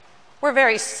We're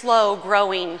very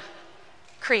slow-growing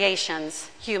creations,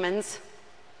 humans.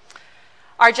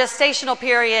 Our gestational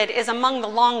period is among the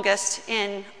longest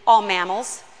in all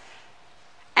mammals,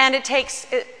 and it takes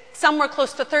somewhere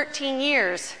close to 13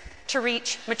 years to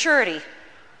reach maturity.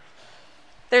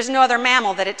 There's no other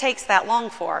mammal that it takes that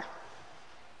long for.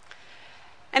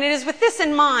 And it is with this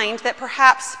in mind that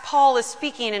perhaps Paul is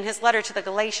speaking in his letter to the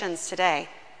Galatians today,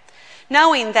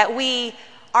 knowing that we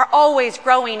are always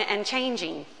growing and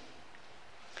changing.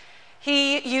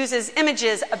 He uses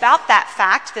images about that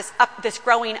fact, this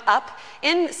growing up,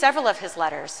 in several of his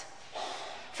letters.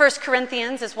 1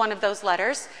 Corinthians is one of those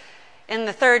letters. In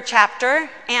the 3rd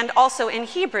chapter, and also in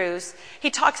Hebrews,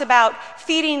 he talks about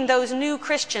feeding those new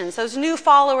Christians, those new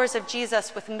followers of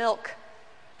Jesus, with milk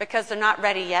because they're not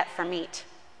ready yet for meat.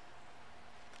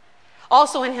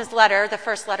 Also in his letter, the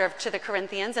first letter to the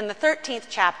Corinthians, in the 13th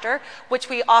chapter, which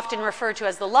we often refer to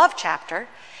as the love chapter,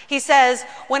 he says,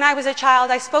 "When I was a child,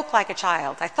 I spoke like a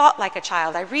child. I thought like a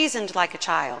child. I reasoned like a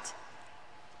child.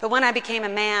 But when I became a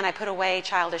man, I put away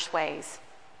childish ways."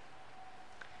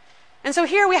 And so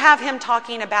here we have him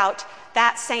talking about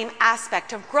that same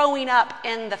aspect of growing up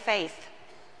in the faith.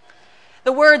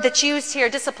 The word that's used here,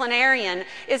 disciplinarian,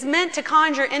 is meant to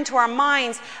conjure into our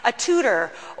minds a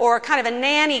tutor or kind of a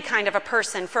nanny kind of a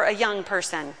person for a young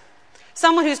person.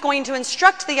 Someone who's going to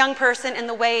instruct the young person in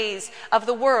the ways of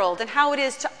the world and how it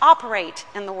is to operate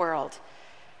in the world.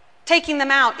 Taking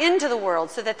them out into the world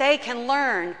so that they can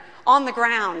learn on the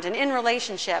ground and in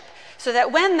relationship, so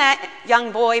that when that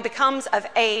young boy becomes of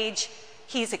age,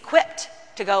 he's equipped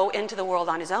to go into the world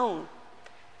on his own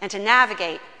and to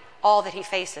navigate all that he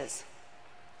faces.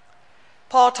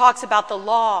 Paul talks about the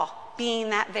law being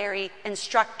that very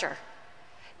instructor,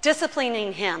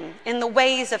 disciplining him in the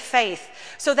ways of faith,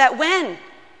 so that when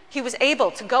he was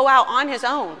able to go out on his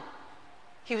own,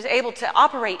 he was able to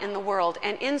operate in the world,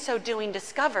 and in so doing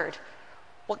discovered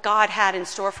what God had in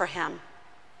store for him.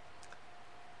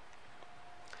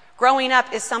 Growing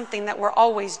up is something that we're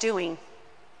always doing.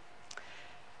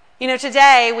 You know,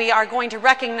 today we are going to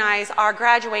recognize our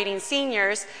graduating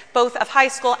seniors, both of high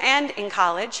school and in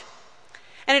college.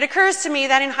 And it occurs to me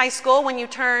that in high school, when you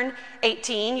turn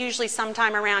 18, usually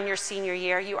sometime around your senior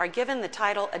year, you are given the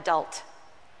title adult.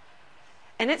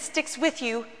 And it sticks with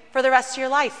you for the rest of your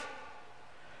life.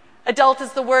 Adult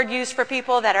is the word used for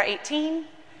people that are 18.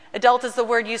 Adult is the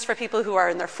word used for people who are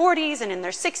in their 40s and in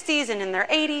their 60s and in their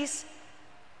 80s.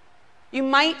 You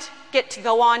might get to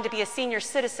go on to be a senior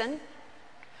citizen,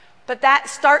 but that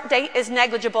start date is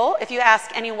negligible if you ask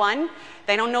anyone.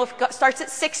 They don't know if it starts at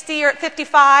 60 or at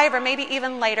 55 or maybe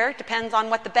even later. Depends on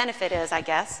what the benefit is, I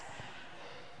guess.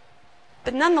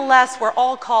 But nonetheless, we're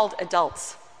all called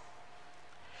adults.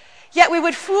 Yet we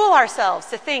would fool ourselves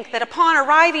to think that upon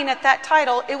arriving at that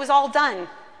title, it was all done.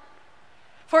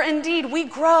 For indeed, we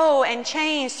grow and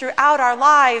change throughout our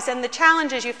lives, and the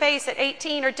challenges you face at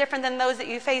 18 are different than those that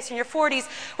you face in your 40s,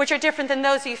 which are different than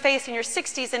those that you face in your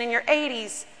 60s and in your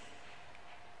 80s.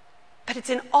 But it's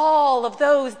in all of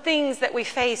those things that we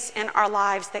face in our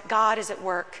lives that God is at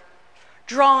work,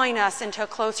 drawing us into a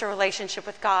closer relationship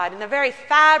with God in the very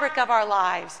fabric of our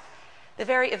lives, the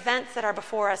very events that are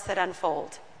before us that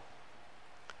unfold.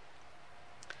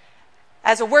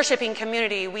 As a worshiping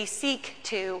community, we seek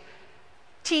to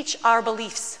teach our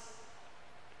beliefs.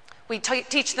 We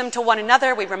teach them to one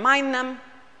another, we remind them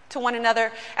to one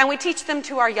another, and we teach them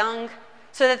to our young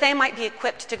so that they might be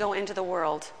equipped to go into the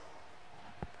world.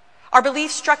 Our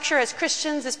belief structure as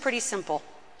Christians is pretty simple.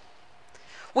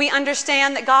 We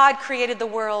understand that God created the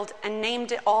world and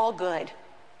named it all good.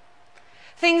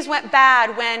 Things went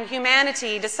bad when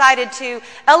humanity decided to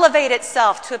elevate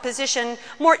itself to a position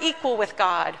more equal with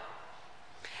God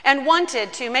and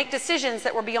wanted to make decisions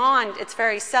that were beyond its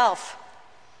very self.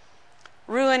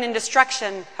 Ruin and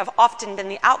destruction have often been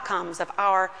the outcomes of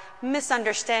our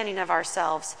misunderstanding of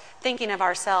ourselves, thinking of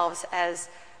ourselves as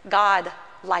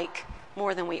God-like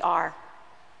more than we are.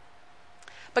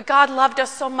 But God loved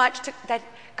us so much that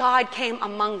God came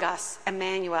among us,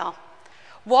 Emmanuel,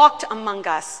 walked among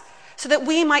us, so that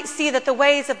we might see that the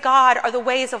ways of God are the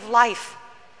ways of life.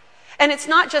 And it's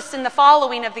not just in the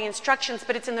following of the instructions,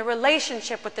 but it's in the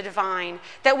relationship with the divine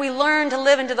that we learn to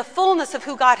live into the fullness of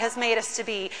who God has made us to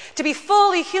be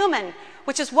fully human,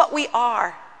 which is what we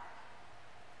are.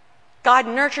 God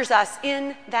nurtures us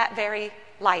in that very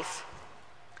life,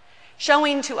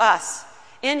 showing to us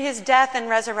in his death and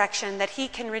resurrection that he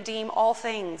can redeem all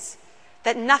things,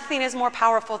 that nothing is more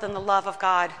powerful than the love of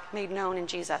God made known in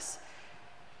Jesus.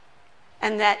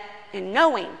 And that in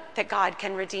knowing that God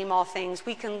can redeem all things,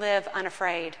 we can live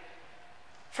unafraid.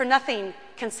 For nothing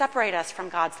can separate us from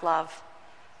God's love.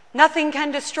 Nothing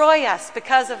can destroy us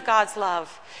because of God's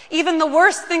love. Even the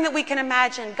worst thing that we can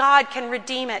imagine, God can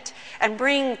redeem it and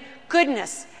bring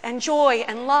goodness and joy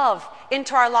and love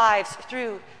into our lives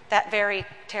through that very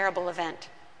terrible event.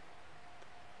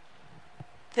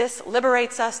 This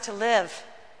liberates us to live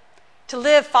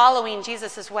following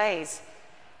Jesus' ways.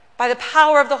 By the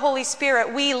power of the Holy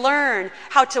Spirit, we learn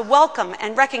how to welcome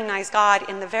and recognize God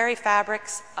in the very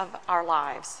fabrics of our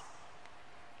lives.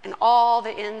 And all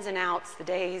the ins and outs, the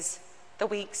days, the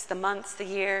weeks, the months, the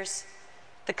years,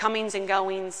 the comings and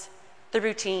goings, the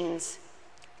routines.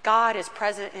 God is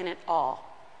present in it all.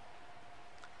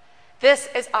 This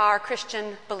is our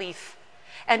Christian belief.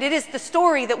 And it is the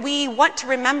story that we want to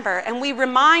remember and we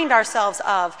remind ourselves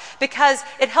of because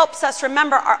it helps us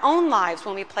remember our own lives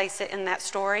when we place it in that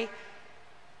story.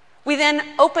 We then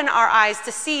open our eyes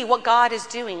to see what God is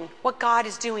doing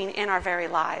in our very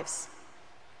lives.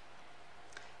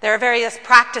 There are various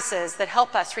practices that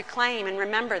help us reclaim and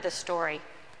remember this story.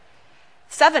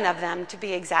 7 of them, to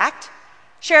be exact,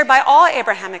 shared by all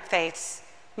Abrahamic faiths.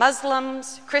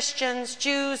 Muslims, Christians,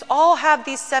 Jews, all have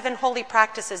these 7 holy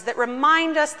practices that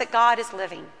remind us that God is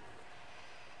living.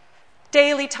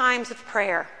 Daily times of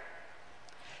prayer.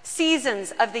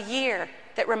 Seasons of the year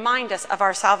that remind us of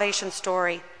our salvation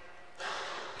story.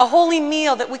 A holy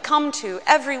meal that we come to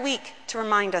every week to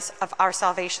remind us of our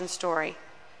salvation story.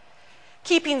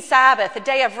 Keeping Sabbath, a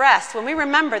day of rest, when we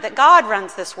remember that God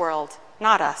runs this world,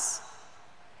 not us.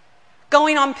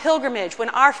 Going on pilgrimage when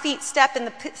our feet step in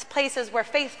the places where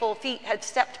faithful feet had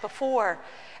stepped before,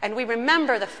 and we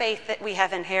remember the faith that we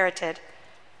have inherited.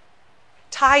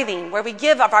 Tithing, where we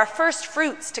give of our first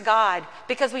fruits to God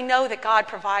because we know that God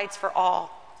provides for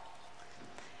all.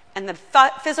 And the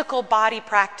physical body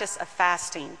practice of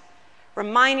fasting,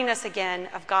 reminding us again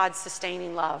of God's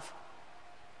sustaining love.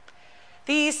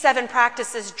 These 7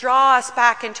 practices draw us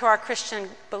back into our Christian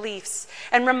beliefs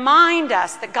and remind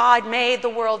us that God made the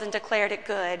world and declared it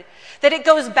good, that it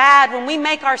goes bad when we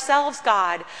make ourselves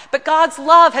God, but God's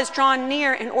love has drawn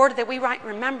near in order that we might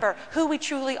remember who we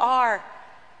truly are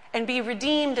and be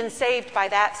redeemed and saved by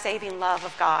that saving love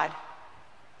of God,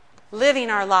 living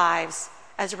our lives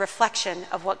as a reflection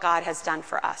of what God has done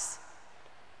for us.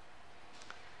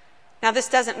 Now, this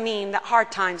doesn't mean that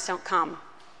hard times don't come.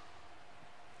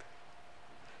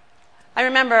 I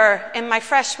remember in my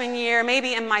freshman year,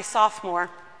 maybe in my sophomore,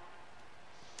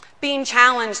 being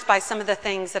challenged by some of the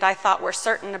things that I thought were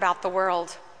certain about the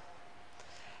world.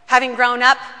 Having grown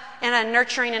up in a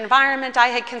nurturing environment I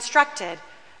had constructed,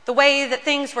 the way that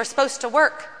things were supposed to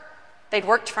work, they'd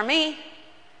worked for me.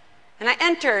 And I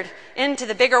entered into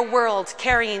the bigger world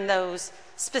carrying those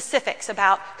specifics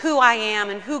about who I am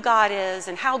and who God is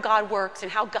and how God works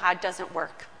and how God doesn't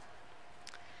work.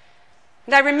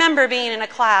 And I remember being in a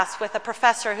class with a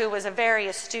professor who was a very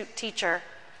astute teacher.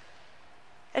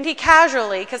 And he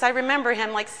casually, because I remember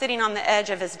him like sitting on the edge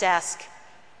of his desk,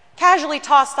 casually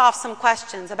tossed off some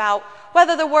questions about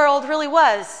whether the world really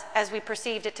was as we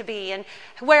perceived it to be and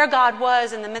where God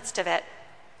was in the midst of it.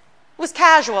 It was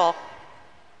casual,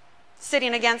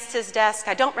 sitting against his desk.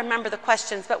 I don't remember the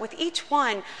questions, but with each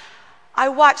one, I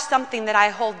watched something that I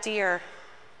hold dear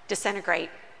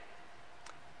disintegrate.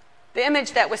 The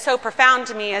image that was so profound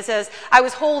to me is as I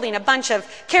was holding a bunch of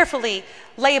carefully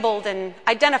labeled and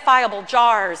identifiable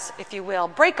jars, if you will,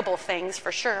 breakable things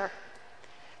for sure,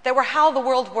 that were how the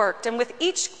world worked. And with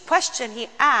each question he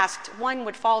asked, one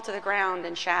would fall to the ground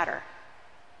and shatter.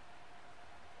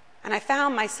 And I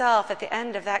found myself at the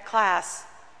end of that class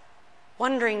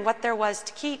wondering what there was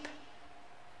to keep.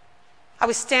 I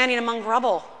was standing among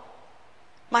rubble.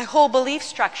 My whole belief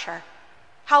structure,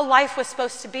 how life was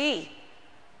supposed to be,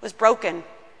 was broken.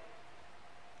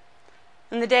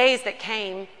 In the days that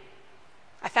came,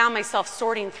 I found myself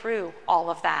sorting through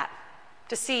all of that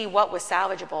to see what was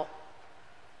salvageable,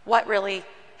 what really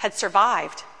had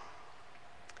survived.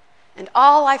 And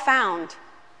all I found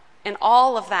in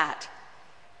all of that,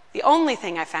 the only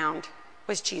thing I found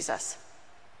was Jesus.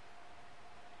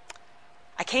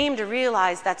 I came to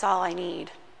realize that's all I need.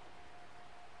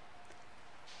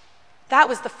 That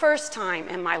was the first time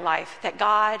in my life that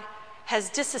God has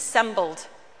disassembled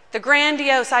the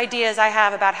grandiose ideas I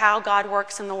have about how God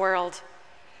works in the world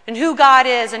and who God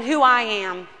is and who I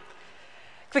am.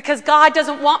 Because God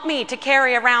doesn't want me to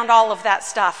carry around all of that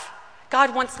stuff.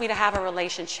 God wants me to have a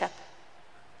relationship.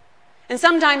 And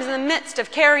sometimes in the midst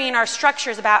of carrying our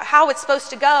structures about how it's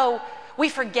supposed to go, we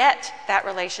forget that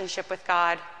relationship with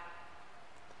God.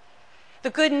 The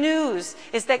good news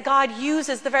is that God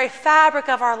uses the very fabric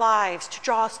of our lives to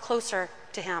draw us closer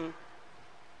to Him.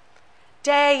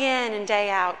 Day in and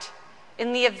day out,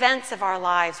 in the events of our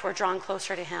lives, we're drawn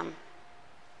closer to Him.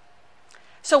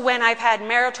 So when I've had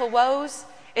marital woes,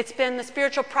 it's been the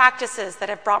spiritual practices that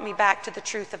have brought me back to the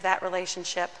truth of that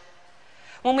relationship.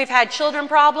 When we've had children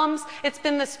problems, it's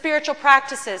been the spiritual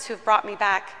practices who've brought me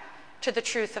back to the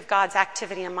truth of God's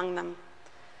activity among them.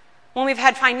 When we've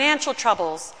had financial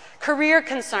troubles, career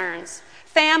concerns,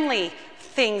 family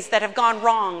things that have gone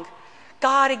wrong,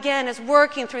 God again is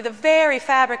working through the very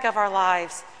fabric of our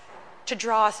lives to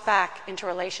draw us back into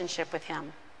relationship with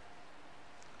Him.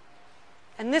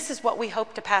 And this is what we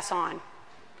hope to pass on.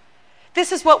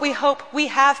 This is what we hope we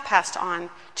have passed on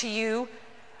to you,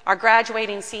 our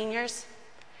graduating seniors,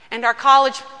 and our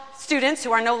college students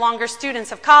who are no longer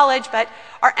students of college but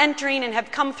are entering and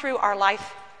have come through our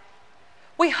life.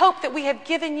 We hope that we have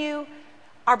given you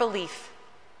our belief,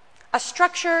 a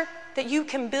structure that you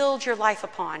can build your life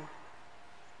upon.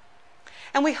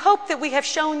 And we hope that we have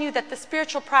shown you that the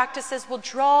spiritual practices will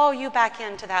draw you back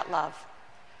into that love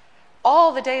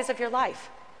all the days of your life.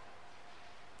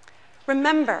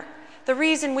 Remember, the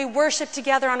reason we worship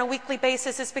together on a weekly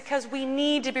basis is because we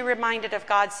need to be reminded of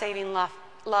God's saving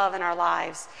love in our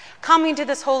lives. Coming to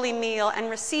this holy meal and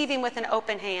receiving with an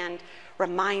open hand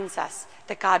reminds us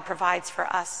that God provides for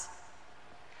us.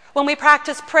 When we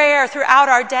practice prayer throughout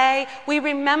our day, we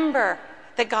remember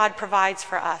that God provides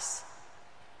for us.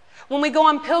 When we go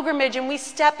on pilgrimage and we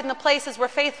step in the places where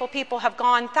faithful people have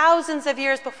gone thousands of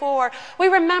years before, we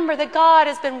remember that God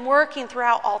has been working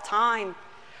throughout all time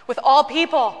with all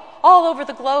people all over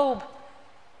the globe.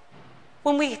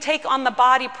 When we take on the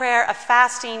body prayer of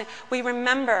fasting, we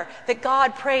remember that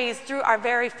God prays through our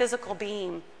very physical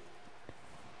being.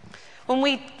 When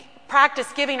we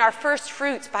practice giving our first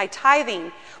fruits by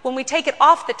tithing, when we take it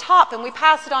off the top and we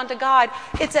pass it on to God,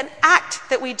 it's an act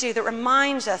that we do that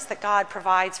reminds us that God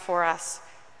provides for us.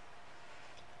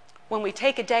 When we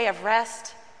take a day of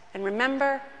rest and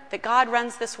remember that God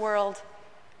runs this world,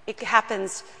 it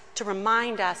happens to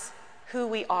remind us who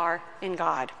we are in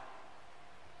God.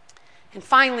 And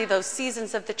finally, those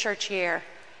seasons of the church year,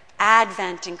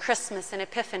 Advent and Christmas and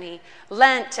Epiphany,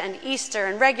 Lent and Easter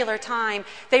and regular time,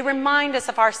 they remind us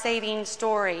of our saving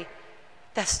story,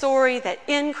 the story that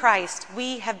in Christ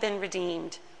we have been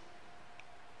redeemed.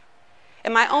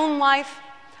 In my own life,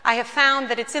 I have found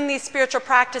that it's in these spiritual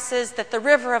practices that the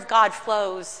river of God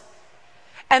flows.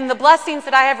 And the blessings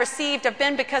that I have received have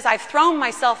been because I've thrown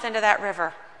myself into that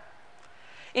river.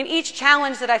 In each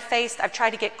challenge that I've faced, I've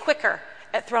tried to get quicker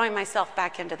at throwing myself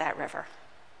back into that river.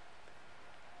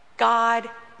 God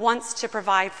wants to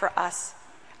provide for us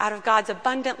out of God's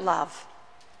abundant love.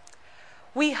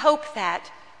 We hope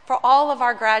that for all of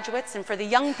our graduates and for the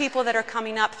young people that are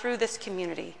coming up through this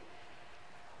community,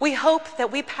 we hope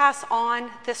that we pass on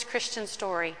this Christian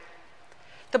story,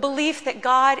 the belief that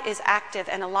God is active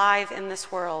and alive in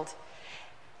this world,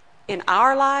 in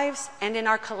our lives and in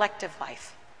our collective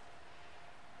life.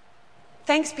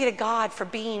 Thanks be to God for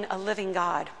being a living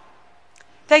God.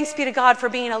 Thanks be to God for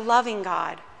being a loving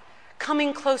God,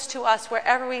 coming close to us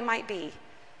wherever we might be,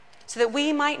 so that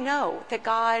we might know that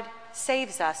God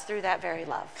saves us through that very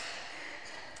love.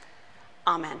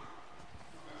 Amen.